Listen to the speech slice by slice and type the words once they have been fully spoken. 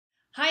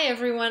Hi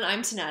everyone,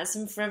 I'm Tanaz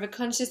from Forever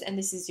Conscious, and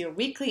this is your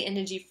weekly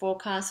energy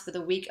forecast for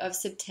the week of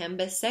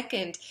September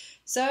 2nd.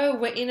 So,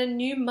 we're in a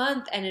new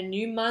month, and a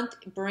new month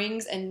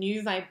brings a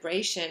new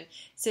vibration.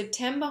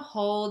 September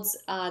holds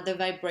the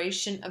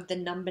vibration of the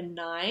number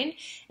 9,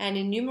 and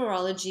in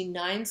numerology,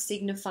 9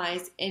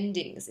 signifies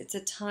endings. It's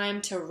a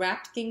time to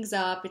wrap things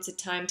up, it's a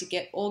time to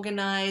get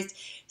organized,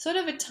 sort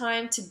of a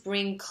time to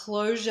bring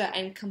closure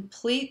and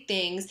complete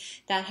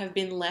things that have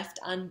been left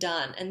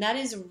undone. And that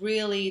is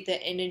really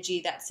the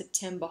energy that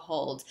September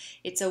holds.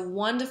 It's a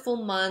wonderful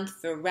month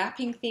for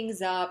wrapping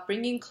things up,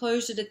 bringing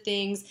closure to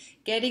things,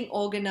 getting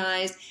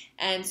organized,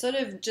 and sort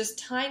of just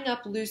tying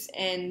up loose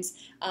ends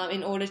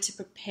in order to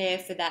prepare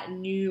for that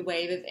new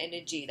wave of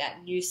energy,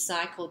 that new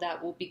cycle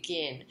that will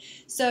begin.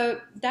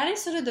 So that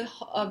is sort of the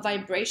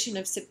vibration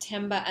of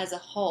September as a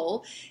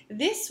whole.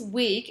 This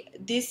week,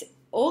 this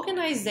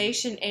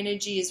organization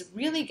energy is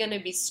really going to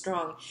be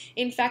strong.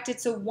 In fact,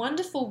 it's a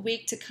wonderful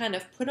week to kind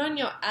of put on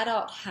your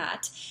adult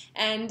hat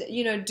and,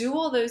 do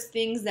all those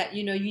things that,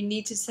 you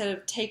need to sort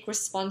of take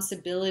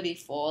responsibility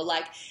for,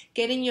 like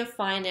getting your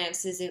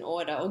finances in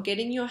order or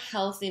getting your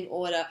health in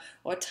order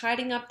or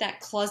tidying up that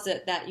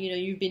closet that,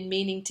 you've been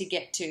meaning to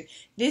get to.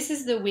 This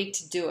is the week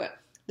to do it.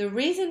 The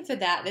reason for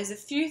that, there's a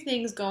few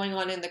things going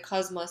on in the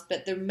cosmos,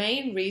 but the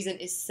main reason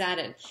is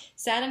Saturn.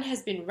 Saturn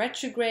has been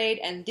retrograde,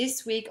 and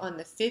this week on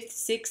the 5th,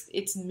 6th,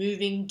 it's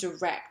moving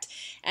direct.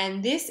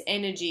 And this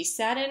energy,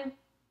 Saturn,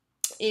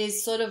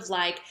 is sort of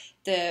like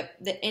the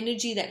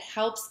energy that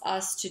helps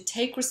us to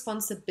take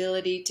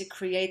responsibility to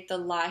create the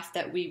life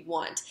that we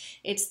want.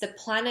 It's the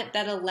planet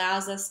that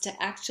allows us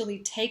to actually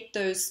take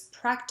those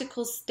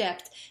practical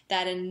steps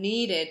that are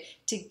needed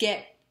to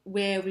get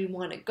where we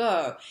want to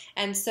go.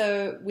 And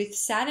so with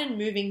Saturn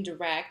moving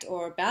direct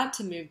or about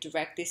to move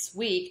direct this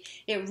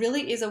week, it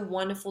really is a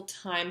wonderful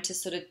time to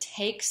sort of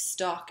take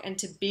stock and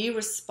to be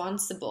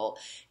responsible.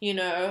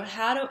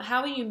 How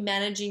are you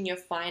managing your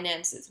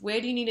finances?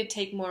 Where do you need to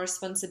take more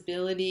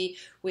responsibility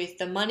with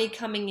the money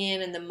coming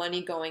in and the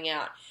money going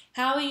out?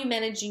 How are you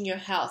managing your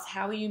health?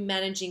 How are you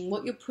managing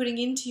what you're putting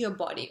into your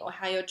body or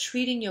how you're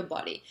treating your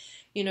body?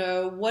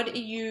 Where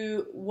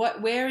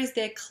is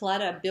there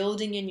clutter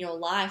building in your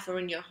life or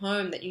in your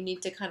home that you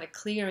need to kind of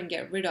clear and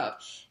get rid of?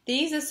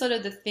 These are sort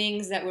of the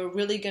things that we're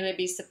really going to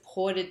be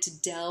supported to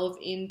delve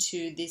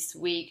into this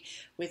week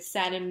with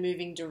Saturn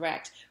moving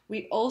direct.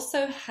 We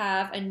also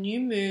have a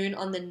new moon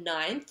on the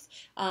 9th,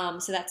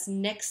 so that's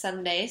next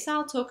Sunday. So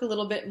I'll talk a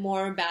little bit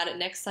more about it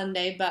next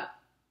Sunday, but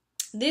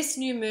this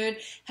new moon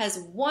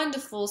has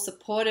wonderful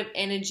supportive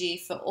energy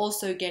for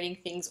also getting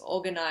things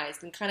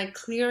organized and kind of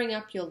clearing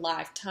up your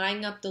life,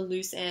 tying up the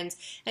loose ends,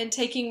 and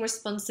taking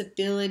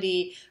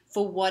responsibility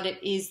for what it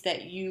is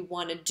that you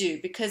want to do,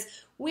 because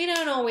we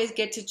don't always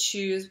get to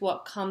choose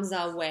what comes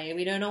our way.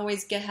 We don't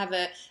always have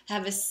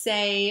a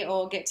say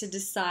or get to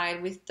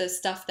decide with the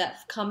stuff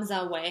that comes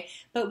our way,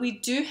 but we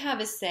do have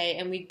a say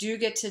and we do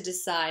get to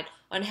decide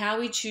on how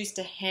we choose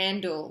to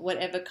handle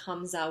whatever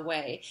comes our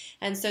way.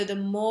 And so the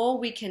more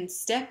we can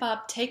step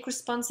up, take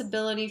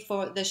responsibility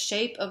for the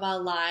shape of our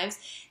lives,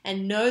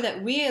 and know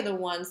that we are the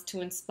ones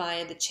to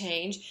inspire the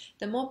change,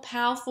 the more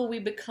powerful we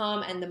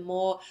become and the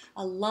more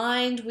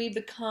aligned we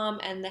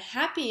become, and the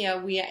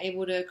happier we are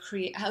able to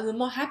create, the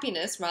more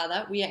happiness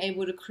rather we are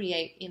able to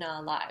create in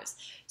our lives.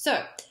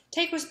 So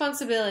take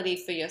responsibility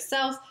for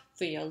yourself,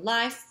 for your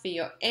life, for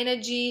your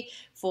energy,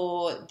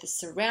 for the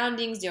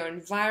surroundings, your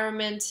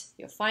environment,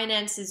 your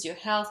finances, your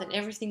health, and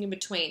everything in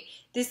between.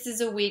 This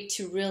is a week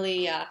to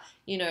really,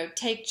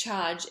 take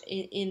charge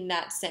in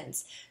that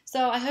sense.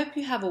 So I hope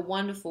you have a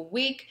wonderful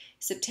week.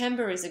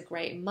 September is a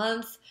great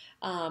month.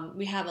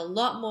 We have a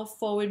lot more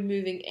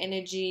forward-moving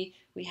energy.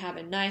 We have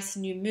a nice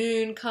new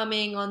moon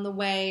coming on the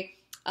way,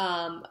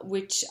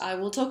 which I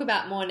will talk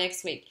about more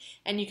next week.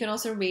 And you can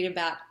also read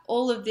about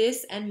all of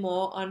this and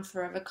more on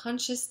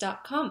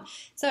foreverconscious.com.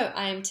 So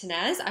I am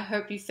Tanaz. I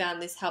hope you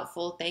found this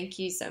helpful. Thank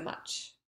you so much.